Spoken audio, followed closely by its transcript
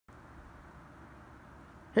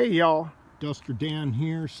Hey y'all, Duster Dan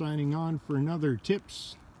here, signing on for another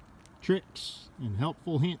tips, tricks, and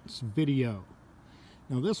helpful hints video.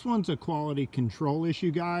 Now this one's a quality control issue,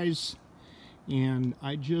 guys, and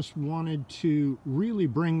I just wanted to really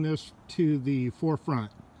bring this to the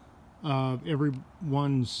forefront of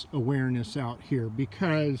everyone's awareness out here,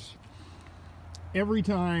 because every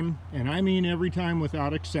time, and I mean every time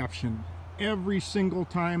without exception, every single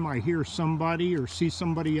time I hear somebody or see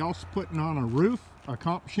somebody else putting on a roof, a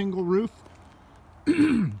comp shingle roof,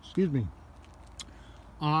 excuse me,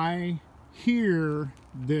 I hear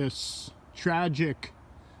this tragic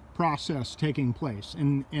process taking place.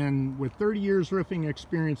 And with 30 years roofing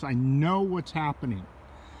experience, I know what's happening.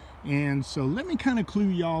 And so let me kind of clue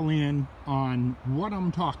y'all in on what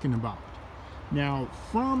I'm talking about. Now,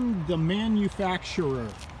 from the manufacturer,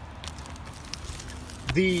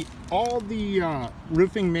 all the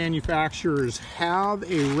roofing manufacturers have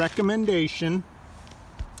a recommendation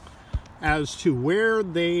as to where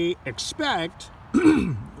they expect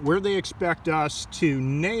us to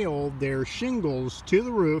nail their shingles to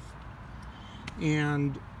the roof.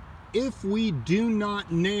 And if we do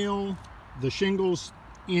not nail the shingles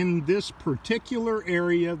in this particular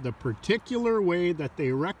area the particular way that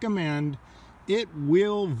they recommend, it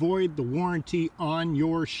will void the warranty on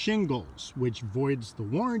your shingles, which voids the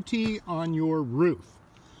warranty on your roof.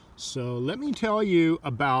 So let me tell you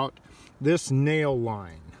about this nail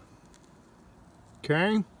line.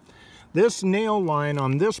 Okay, this nail line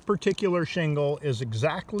on this particular shingle is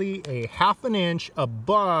exactly a ½ inch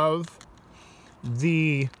above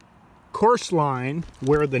the course line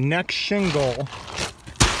where the next shingle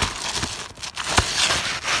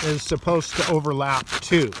is supposed to overlap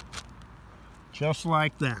to. Just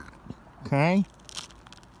like that. Okay,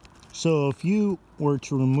 so if you were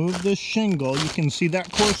to remove this shingle, you can see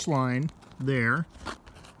that course line there.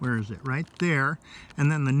 Where is it? Right there.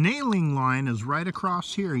 And then the nailing line is right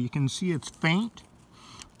across here. You can see it's faint,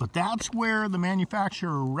 but that's where the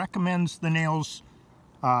manufacturer recommends the nails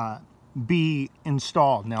be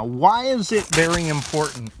installed. Now, why is it very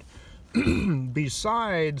important?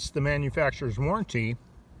 Besides the manufacturer's warranty,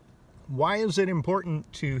 why is it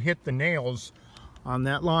important to hit the nails on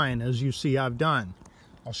that line, as you see I've done?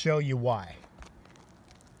 I'll show you why.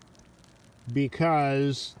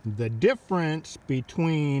 Because the difference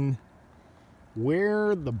between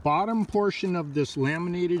where the bottom portion of this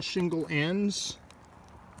laminated shingle ends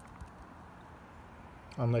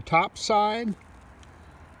on the top side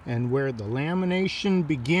and where the lamination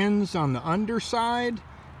begins on the underside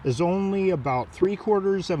is only about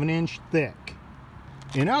 3/4 of an inch thick.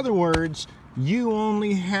 In other words, you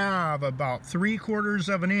only have about 3/4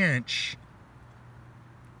 of an inch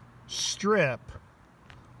strip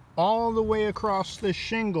all the way across the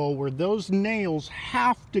shingle where those nails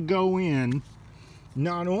have to go in,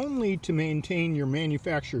 not only to maintain your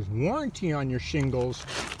manufacturer's warranty on your shingles,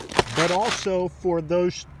 but also for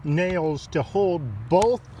those nails to hold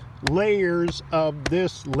both layers of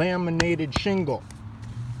this laminated shingle.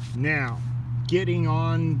 Now, getting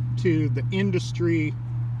on to the industry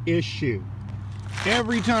issue.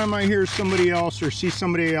 Every time I hear somebody else or see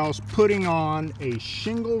somebody else putting on a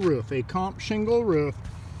shingle roof, a comp shingle roof,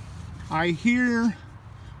 I hear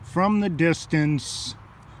from the distance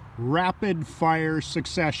rapid fire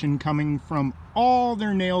succession coming from all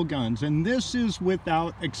their nail guns, and this is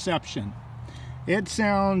without exception. It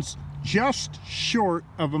sounds just short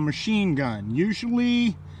of a machine gun,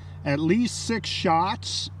 usually at least 6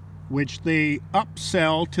 shots, which they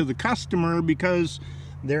upsell to the customer because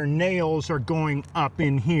their nails are going up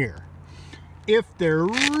in here. If they're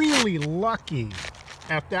really lucky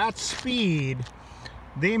at that speed,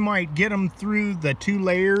 they might get them through the 2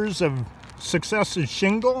 layers of successive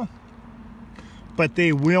shingle, but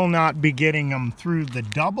they will not be getting them through the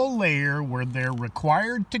double layer where they're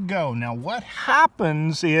required to go. Now, what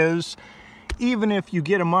happens is, even if you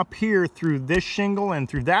get them up here through this shingle and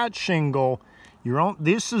through that shingle,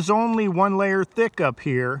 this is only 1 layer thick up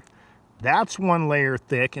here. That's 1 layer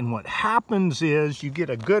thick, and what happens is you get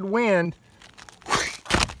a good wind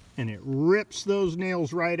and it rips those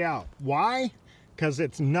nails right out. Why? Because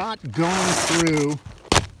it's not going through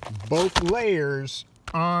both layers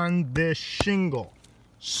on this shingle.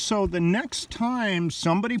 So the next time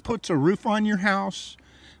somebody puts a roof on your house,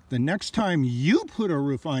 the next time you put a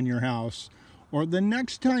roof on your house, or the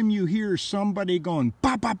next time you hear somebody going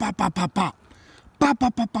pop, pop, pop, pop, pop, pop, pop, pop,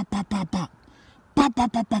 pop, pop, pop, pop, pop, pop, pop,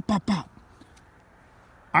 pop, pop, pop, pop,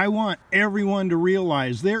 I want everyone to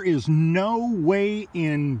realize there is no way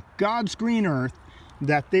in God's green earth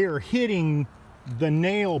that they are hitting the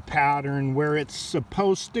nail pattern where it's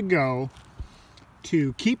supposed to go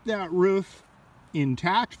to keep that roof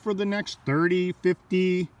intact for the next 30,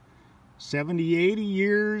 50, 70, 80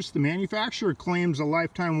 years. The manufacturer claims a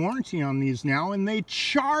lifetime warranty on these now, and they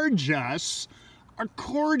charge us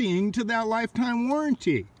according to that lifetime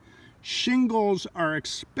warranty. Shingles are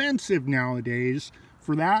expensive nowadays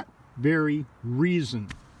for that very reason.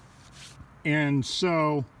 And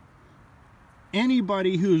so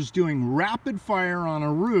anybody who's doing rapid fire on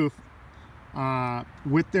a roof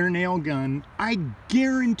with their nail gun, I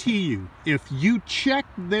guarantee you, if you check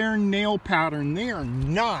their nail pattern, they are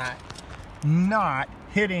not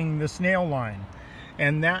hitting this nail line.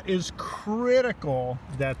 And that is critical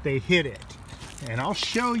that they hit it. And I'll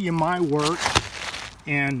show you my work.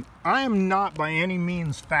 And I am not by any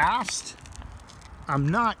means fast. I'm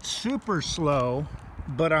not super slow,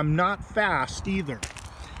 but I'm not fast either.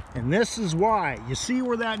 And this is why. You see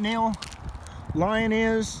where that nail line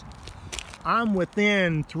is? I'm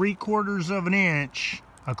within 3/4 of an inch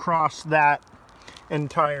across that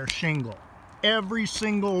entire shingle. Every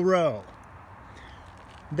single row.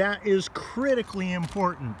 That is critically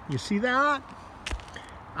important. You see that?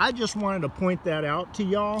 I just wanted to point that out to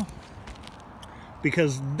y'all,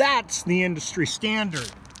 because that's the industry standard,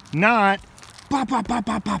 not pop, pop, pop,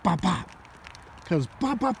 pop, pop, pop, pop. Because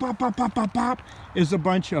pop, pop, pop, pop, pop, pop, pop is a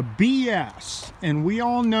bunch of BS. And we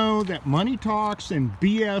all know that money talks and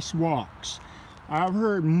BS walks. I've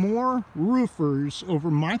heard more roofers over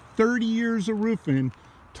my 30 years of roofing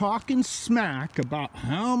talking smack about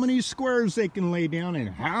how many squares they can lay down and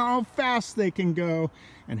how fast they can go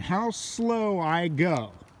and how slow I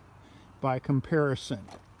go by comparison.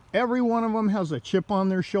 Every one of them has a chip on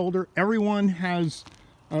their shoulder. Everyone has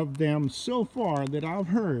of them so far that I've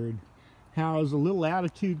heard has a little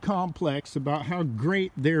attitude complex about how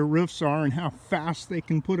great their roofs are and how fast they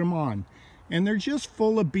can put them on. And they're just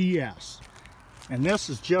full of BS. And this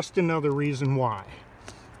is just another reason why.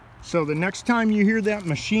 So the next time you hear that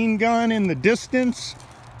machine gun in the distance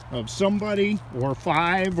of somebody or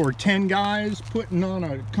 5 or 10 guys putting on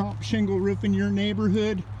a comp shingle roof in your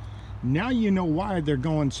neighborhood, now you know why they're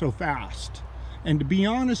going so fast. And to be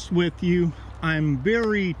honest with you, I'm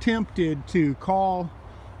very tempted to call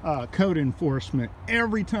code enforcement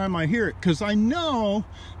every time I hear it, because I know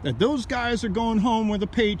that those guys are going home with a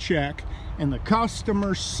paycheck and the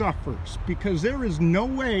customer suffers, because there is no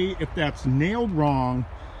way, if that's nailed wrong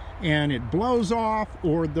and it blows off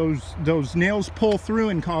or those nails pull through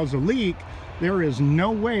and cause a leak, there is no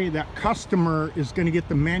way that customer is going to get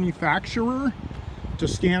the manufacturer to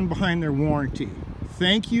stand behind their warranty.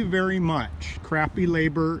 Thank you very much, crappy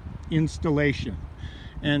labor installation.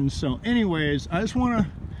 And so anyways, I just want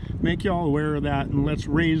to make y'all aware of that, and let's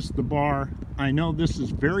raise the bar. I know this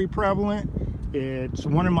is very prevalent. It's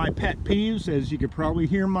one of my pet peeves, as you could probably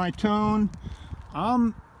hear my tone.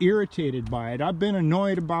 I'm irritated by it. I've been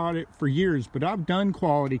annoyed about it for years, but I've done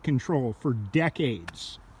quality control for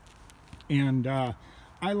decades. And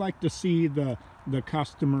I like to see the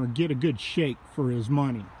customer get a good shake for his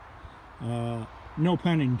money. No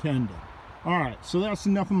pun intended. Alright, so that's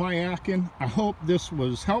enough of my yakking. I hope this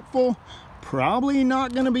was helpful. Probably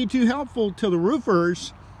not going to be too helpful to the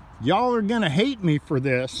roofers. Y'all are going to hate me for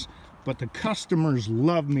this, but the customers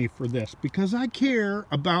love me for this, because I care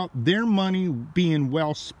about their money being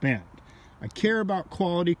well spent. I care about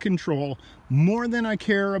quality control more than I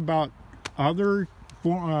care about other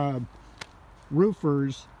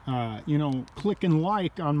roofers, you know, clicking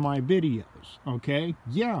like on my videos, okay?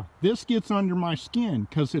 Yeah, this gets under my skin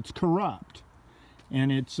because it's corrupt,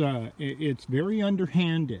 and it's very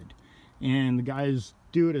underhanded, and the guys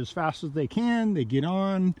do it as fast as they can. They get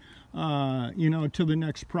on, you know, to the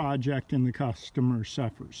next project, and the customer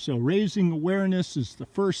suffers. So raising awareness is the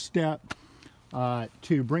first step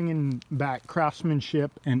to bringing back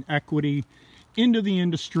craftsmanship and equity into the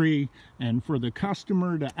industry, and for the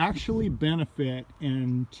customer to actually benefit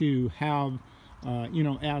and to have, you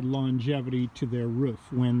know, add longevity to their roof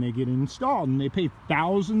when they get installed. And they pay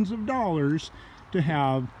thousands of dollars to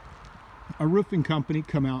have a roofing company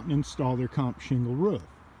come out and install their comp shingle roof.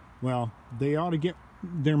 Well, they ought to get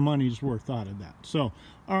their money's worth out of that. So,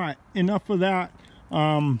 all right, enough of that.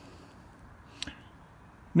 No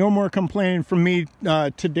more complaining from me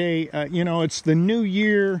today. You know, it's the new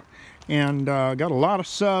year, and got a lot of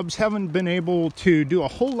subs. Haven't been able to do a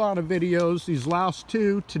whole lot of videos. These last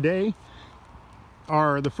two today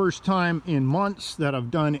are the first time in months that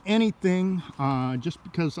I've done anything, just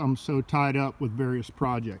because I'm so tied up with various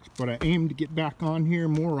projects. But I aim to get back on here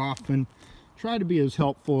more often, try to be as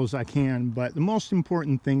helpful as I can. But the most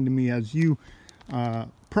important thing to me, as you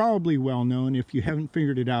probably well know, and if you haven't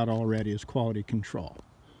figured it out already, is quality control.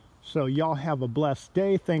 So y'all have a blessed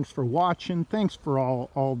day. Thanks for watching. Thanks for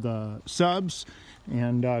all the subs.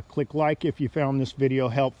 And click like if you found this video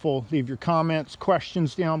helpful. Leave your comments,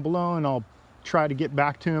 questions down below, and I'll try to get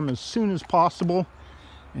back to them as soon as possible.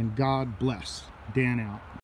 And God bless. Dan out.